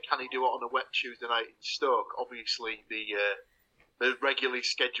the can he do it on a wet Tuesday night in Stoke? Obviously, the regularly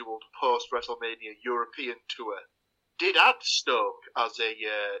scheduled post WrestleMania European tour did add Stoke as a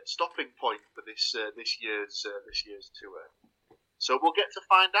stopping point for this year's tour. So we'll get to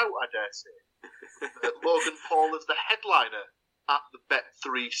find out, I dare say. Logan Paul is the headliner at the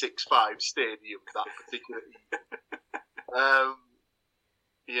Bet365 Stadium that particular evening.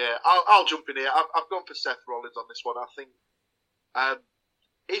 Yeah, I'll jump in here. I've gone for Seth Rollins on this one. I think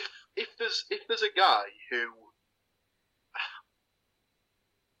if there's a guy who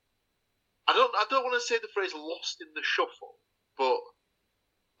I don't want to say the phrase "lost in the shuffle," but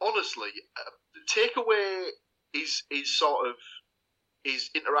honestly, take away his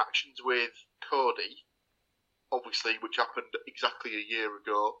interactions with Cody, obviously, which happened exactly a year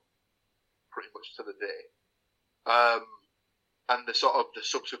ago, pretty much to the day, and the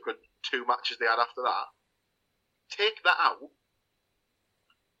subsequent 2 matches they had after that. Take that out.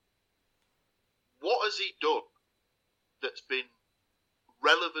 What has he done that's been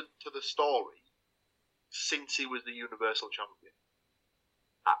relevant to the story since he was the Universal Champion?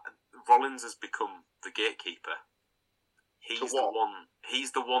 Rollins has become the gatekeeper. He's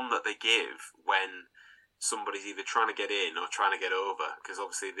the one that they give when somebody's either trying to get in or trying to get over. Because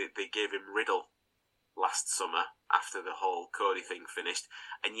obviously they gave him Riddle last summer after the whole Cody thing finished.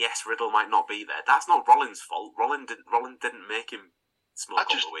 And yes, Riddle might not be there. That's not Rollins' fault. Rollins didn't make him smoke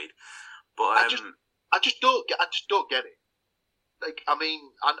all the weed. But I just don't get it. Like, I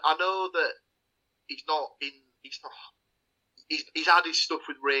mean, I know that he's had his stuff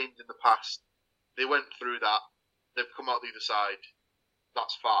with Reigns in the past. They went through that. They've come out the other side.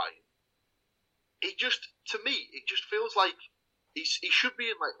 That's fine. To me, it just feels like he should be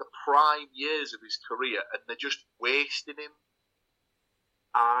in like the prime years of his career, and they're just wasting him.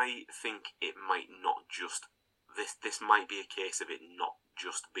 I think it might not just this might be a case of it not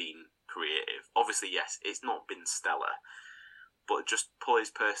just being creative. Obviously, yes, it's not been stellar, but just pull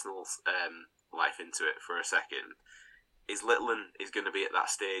his personal life into it for a second. His little one is going to be at that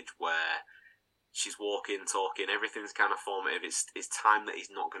stage where she's walking, talking, everything's kind of formative. It's time that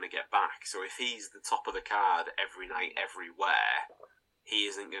he's not going to get back. So if he's the top of the card every night, everywhere, he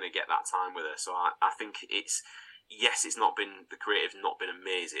isn't going to get that time with her. So I think it's not been, the creative's not been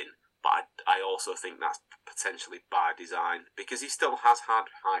amazing, but I also think that's potentially by design, because he still has had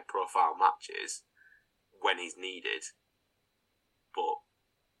high profile matches when he's needed. But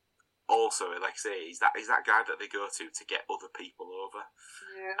also, like I say, he's that guy that they go to get other people over.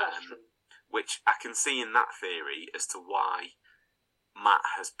 Yeah, that's true. Which I can see in that theory as to why Matt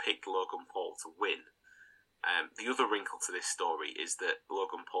has picked Logan Paul to win. The other wrinkle to this story is that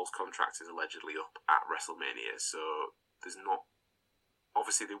Logan Paul's contract is allegedly up at WrestleMania, so there's not...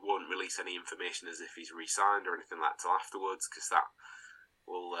 Obviously, they won't release any information as if he's re-signed or anything like that till afterwards, because that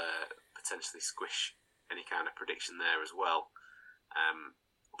will potentially squish any kind of prediction there as well.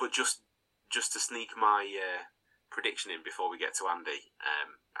 But just to sneak my prediction in before we get to Andy,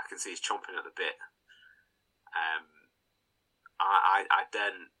 I can see he's chomping at the bit. I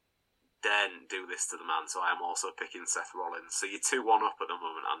daren't do this to the man, so I am also picking Seth Rollins. So you're 2-1 up at the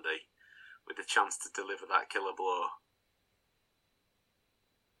moment, Andy, with the chance to deliver that killer blow.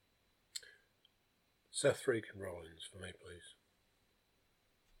 Seth freaking Rollins for me, please.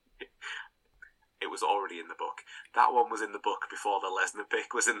 It was already in the book. That one was in the book before the Lesnar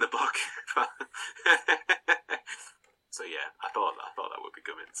pick was in the book. So yeah, I thought that would be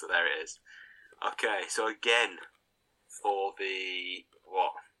coming. So there it is. Okay, so again, for the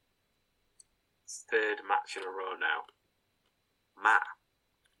third match in a row now, Matt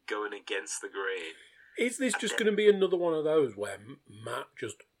going against the grain. Is this just going to be another one of those where Matt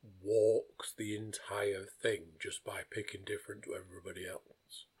just walks the entire thing just by picking different to everybody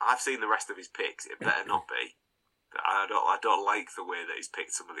else? I've seen the rest of his picks. It better not be. I don't like the way that he's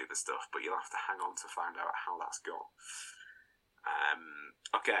picked some of the other stuff, but you'll have to hang on to find out how that's gone.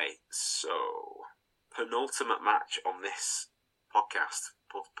 Okay, so penultimate match on this podcast,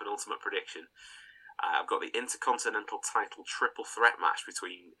 penultimate prediction. I've got the Intercontinental title triple threat match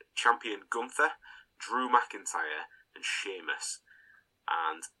between champion Gunther, Drew McIntyre, and Sheamus.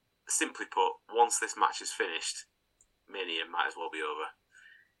 And simply put, once this match is finished, Mania might as well be over.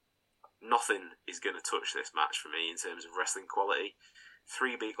 nothing is going to touch this match for me in terms of wrestling quality.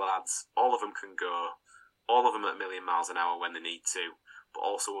 3 big lads, all of them can go, all of them at a million miles an hour when they need to, but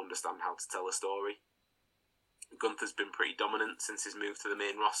also understand how to tell a story. Gunther's been pretty dominant since his move to the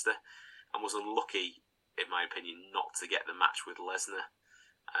main roster, and was unlucky, in my opinion, not to get the match with Lesnar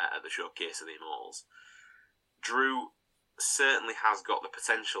at the Showcase of the Immortals. Drew certainly has got the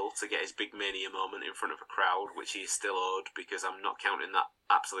potential to get his big Mania moment in front of a crowd, which he is still owed, because I'm not counting that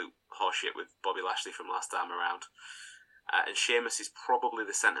absolute horseshit with Bobby Lashley from last time around. And Sheamus is probably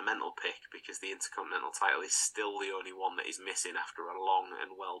the sentimental pick, because the Intercontinental title is still the only one that is missing after a long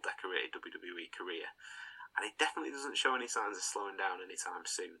and well-decorated WWE career. And it definitely doesn't show any signs of slowing down anytime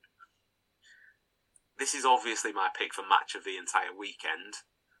soon. This is obviously my pick for match of the entire weekend,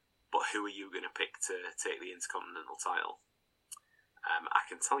 but who are you going to pick to take the Intercontinental title? I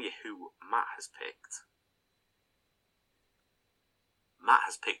can tell you who Matt has picked. Matt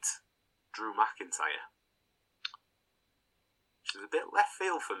has picked Drew McIntyre, which is a bit left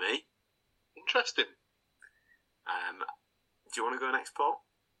field for me. Interesting. Do you want to go next, Paul?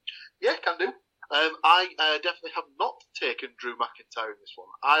 Yeah, can do. I definitely have not taken Drew McIntyre in this one.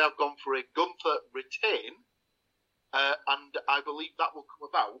 I have gone for a Gunther retain, and I believe that will come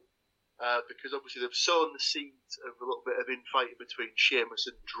about because obviously they've sown the seeds of a little bit of infighting between Sheamus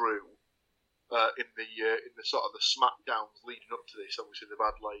and Drew in the sort of the SmackDowns leading up to this. Obviously they've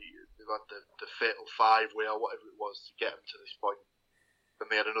had the Fatal 5-Way or whatever it was to get them to this point. Then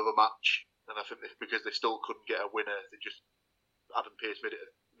they had another match, and I think because they still couldn't get a winner, they just Adam Pearce made it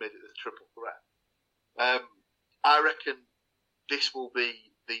the triple threat. I reckon this will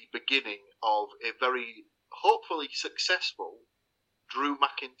be the beginning of a very hopefully successful Drew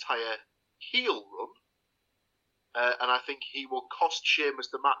McIntyre heel run, and I think he will cost Sheamus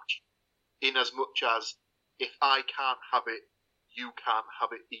the match in as much as if I can't have it, you can't have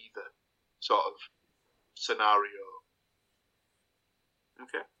it either sort of scenario.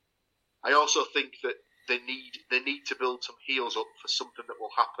 Okay. I also think that they need to build some heels up for something that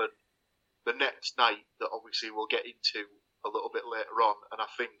will happen the next night that obviously we'll get into a little bit later on, and I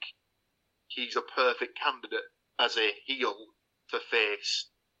think he's a perfect candidate as a heel to face,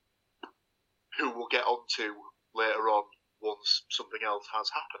 who we'll get onto later on once something else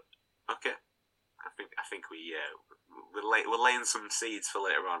has happened. Okay, I think we're laying some seeds for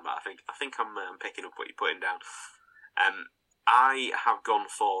later on, but I think I'm picking up what you're putting down. I have gone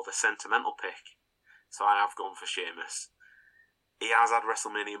for the sentimental pick, so I have gone for Sheamus. He has had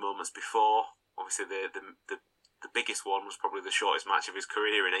WrestleMania moments before. Obviously, the biggest one was probably the shortest match of his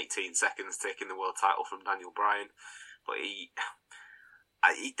career in 18 seconds, taking the world title from Daniel Bryan. But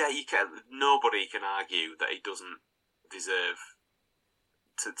nobody can argue that he doesn't deserve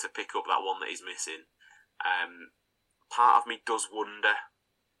to pick up that one that he's missing. Part of me does wonder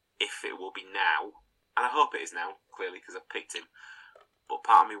if it will be now, and I hope it is now, clearly, because I've picked him. But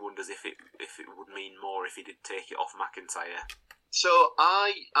part of me wonders if it would mean more if he did take it off McIntyre. So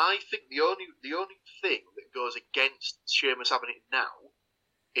I think the only thing that goes against Sheamus having it now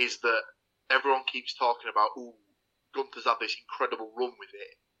is that everyone keeps talking about, Gunther's had this incredible run with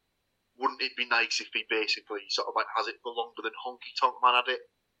it. Wouldn't it be nice if he basically sort of like has it for longer than Honky Tonk Man had it?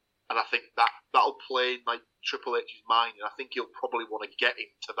 And I think that'll play in like Triple H's mind, and I think he'll probably want to get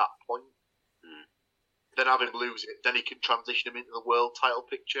him to that point. Then have him lose it, then he can transition him into the world title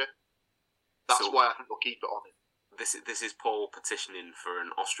picture. That's why I think they'll keep it on him. This is Paul petitioning for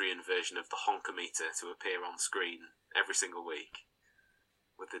an Austrian version of the Honkometer to appear on screen every single week.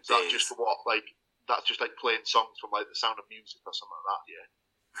 With the That's just what, like, that's just like playing songs from like The Sound of Music or something like that, yeah.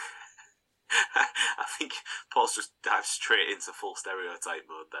 I think Paul's just dived straight into full stereotype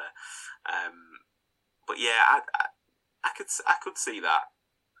mode there. But yeah, I could see that.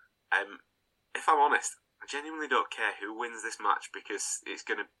 If I'm honest, I genuinely don't care who wins this match, because it is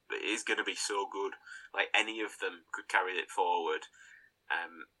gonna be so good. Like, any of them could carry it forward.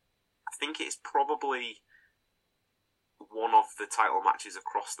 I think it's probably one of the title matches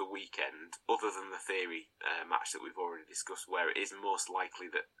across the weekend, other than the Theory match that we've already discussed, where it is most likely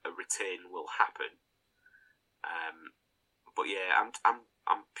that a retain will happen. But yeah,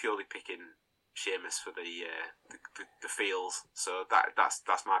 I'm purely picking Sheamus for the feels. So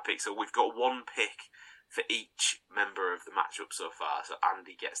that's my pick. So we've got one pick for each member of the matchup so far. So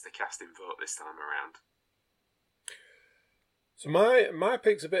Andy gets the casting vote this time around. So my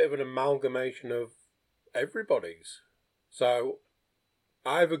pick's a bit of an amalgamation of everybody's. So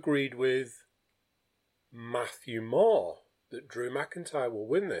I've agreed with Matthew Moore that Drew McIntyre will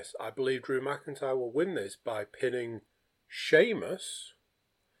win this. I believe Drew McIntyre will win this by pinning Sheamus.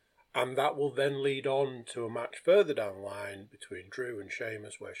 And that will then lead on to a match further down the line between Drew and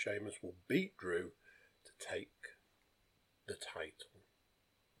Sheamus, where Sheamus will beat Drew to take the title.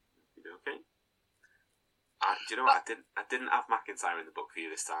 Okay. Do you know what? I didn't have McIntyre in the book for you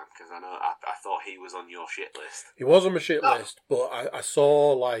this time because I thought he was on your shit list. He was on my shit list, but I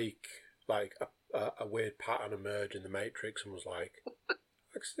saw like a weird pattern emerge in the Matrix and was like, I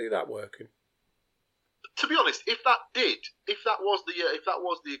can see that working. To be honest, if that was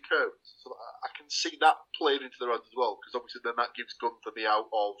the occurrence, so I can see that playing into their hands as well, because obviously then that gives Gunther the out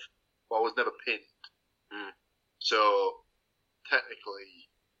of, well, I was never pinned. So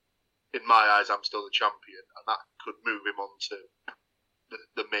technically, in my eyes, I'm still the champion, and that could move him on to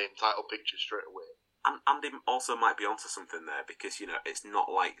the main title picture straight away. And Andy also might be onto something there, because, you know, it's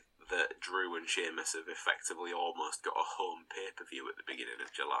not like that Drew and Sheamus have effectively almost got a home pay-per-view at the beginning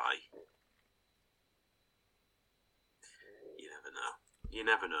of July. You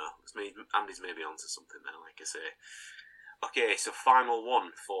never know. Andy's maybe onto something there, like I say. Okay, so final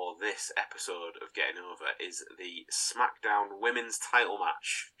one for this episode of Getting Over is the SmackDown Women's title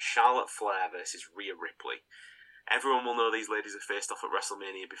match. Charlotte Flair versus Rhea Ripley. Everyone will know these ladies have faced off at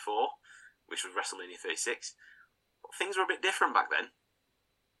WrestleMania before, which was WrestleMania 36. But things were a bit different back then.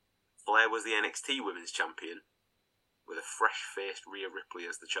 Flair was the NXT Women's Champion, with a fresh-faced Rhea Ripley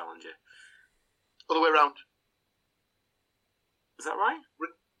as the challenger. Other way around. Is that right?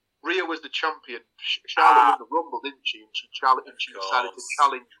 Rhea was the champion. Charlotte won the Rumble, didn't she? And she decided to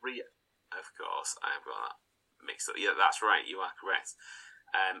challenge Rhea. Of course, I have got that mixed up. Yeah, that's right. You are correct.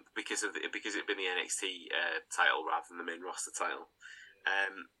 Because it had been the NXT title rather than the main roster title.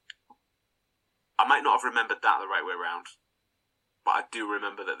 I might not have remembered that the right way around, but I do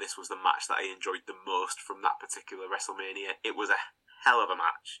remember that this was the match that I enjoyed the most from that particular WrestleMania. It was a hell of a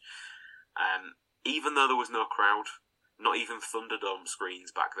match. Even though there was no crowd. Not even Thunderdome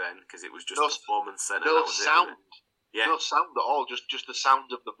screens back then, because it was just a performance center. No sound. Yeah. No sound at all, just the sound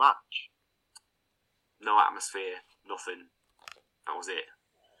of the match. No atmosphere, nothing. That was it.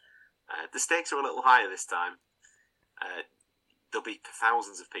 The stakes are a little higher this time. There'll be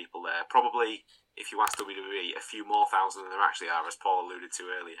thousands of people there. Probably, if you ask WWE, a few more thousand than there actually are, as Paul alluded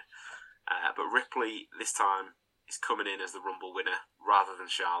to earlier. But Ripley, this time, is coming in as the Rumble winner, rather than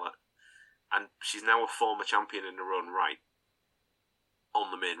Charlotte. And she's now a former champion in her own right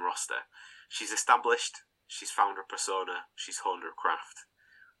on the main roster. She's established, she's found her persona, she's honed her craft.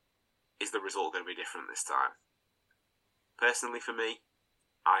 Is the result going to be different this time? Personally for me,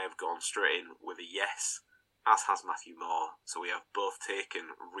 I have gone straight in with a yes, as has Matthew Moore. So we have both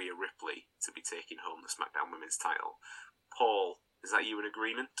taken Rhea Ripley to be taking home the SmackDown Women's title. Paul, is that you in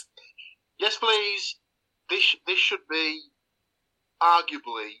agreement? Yes, please. This should be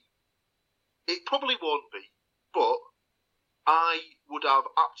arguably... It probably won't be, but I would have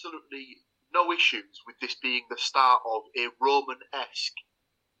absolutely no issues with this being the start of a Roman-esque,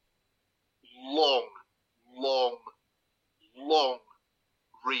 long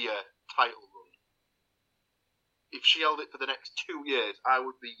Rhea title run. If she held it for the next 2 years, I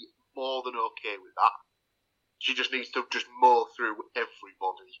would be more than okay with that. She just needs to just mow through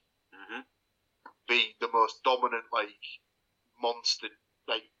everybody. Mm-hmm. Be the most dominant, monster,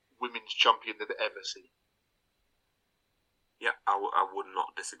 women's champion they've ever seen. Yeah, I would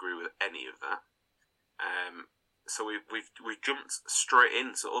not disagree with any of that. So we've jumped straight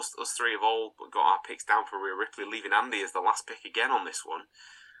in. So us three have all got our picks down for Rhea Ripley, leaving Andy as the last pick again on this one.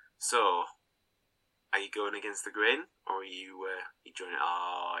 So, are you going against the grain, or are you joining?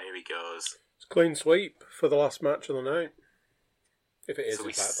 Oh, here he goes. It's a clean sweep for the last match of the night. If it is, So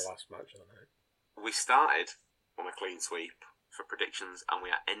in fact, the last match of the night. We started on a clean sweep for predictions, and we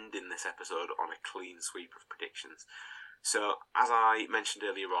are ending this episode on a clean sweep of predictions. So, as I mentioned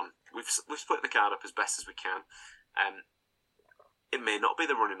earlier on, we've split the card up as best as we can. It may not be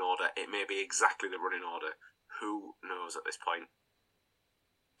the running order, it may be exactly the running order. Who knows at this point?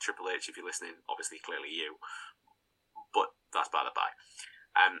 Triple H, if you're listening, obviously clearly you. But that's by the by.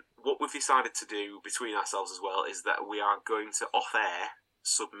 What we've decided to do between ourselves as well is that we are going to off-air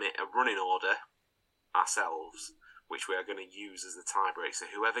submit a running order ourselves, which we are going to use as the tiebreak. So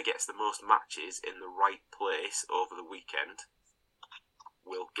whoever gets the most matches in the right place over the weekend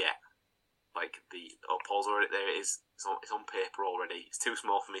will get Paul's already there. It is. It's on paper already. It's too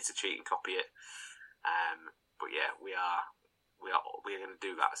small for me to cheat and copy it. But yeah, we are going to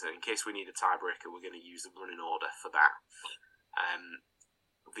do that. So in case we need a tiebreaker, we're going to use the running order for that.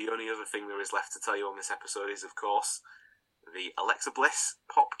 The only other thing there is left to tell you on this episode is, of course, the Alexa Bliss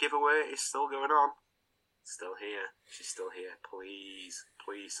pop giveaway is still going on. Still here. She's still here. Please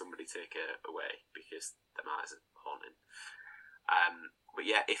somebody take her away, because the night is haunting. But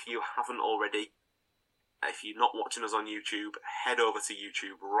yeah, if you haven't already, if you're not watching us on YouTube, head over to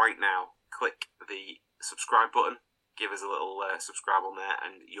YouTube right now. Click the subscribe button. Give us a little subscribe on there,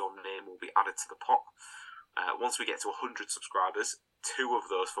 and your name will be added to the pot. Once we get to 100 subscribers, 2 of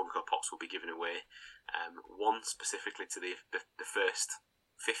those Funko Pops will be given away. One specifically to the first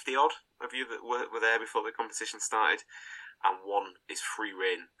 50 odd of you that were there before the competition started, and one is free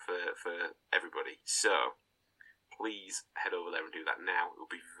reign for everybody. So please head over there and do that now. It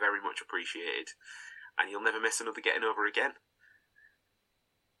will be very much appreciated, and you'll never miss another Getting Over again,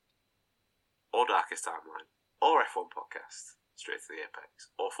 or Darkest Timeline, or F1 podcast, Straight to the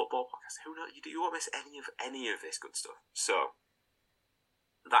Apex, or football podcast. Who knows? You won't miss any of this good stuff. So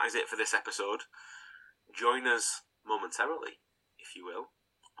that is it for this episode. Join us momentarily, if you will.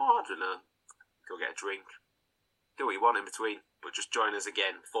 Oh, I don't know. Go get a drink. Do what you want in between. But just join us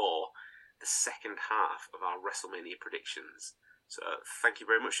again for the second half of our WrestleMania predictions. So thank you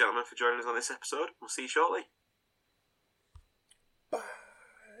very much, gentlemen, for joining us on this episode. We'll see you shortly. Bye.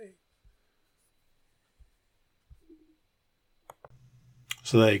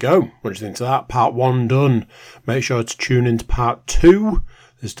 So there you go. What do you think to that? Part 1 done. Make sure to tune into part 2.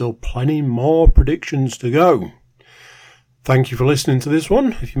 There's still plenty more predictions to go. Thank you for listening to this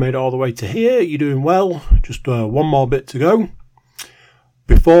one. If you made it all the way to here, you're doing well. Just one more bit to go.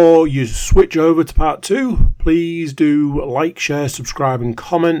 Before you switch over to part 2, please do like, share, subscribe and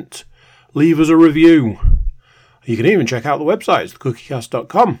comment. Leave us a review. You can even check out the website. It's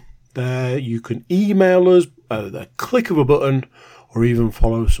thecookiecast.com. There you can email us at the click of a button, or even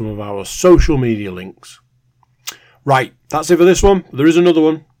follow some of our social media links. Right, that's it for this one. There is another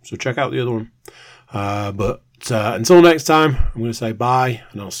one, so check out the other one. But until next time, I'm going to say bye,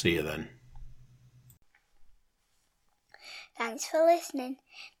 and I'll see you then. Thanks for listening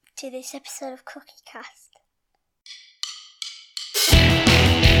to this episode of Cookie Cast.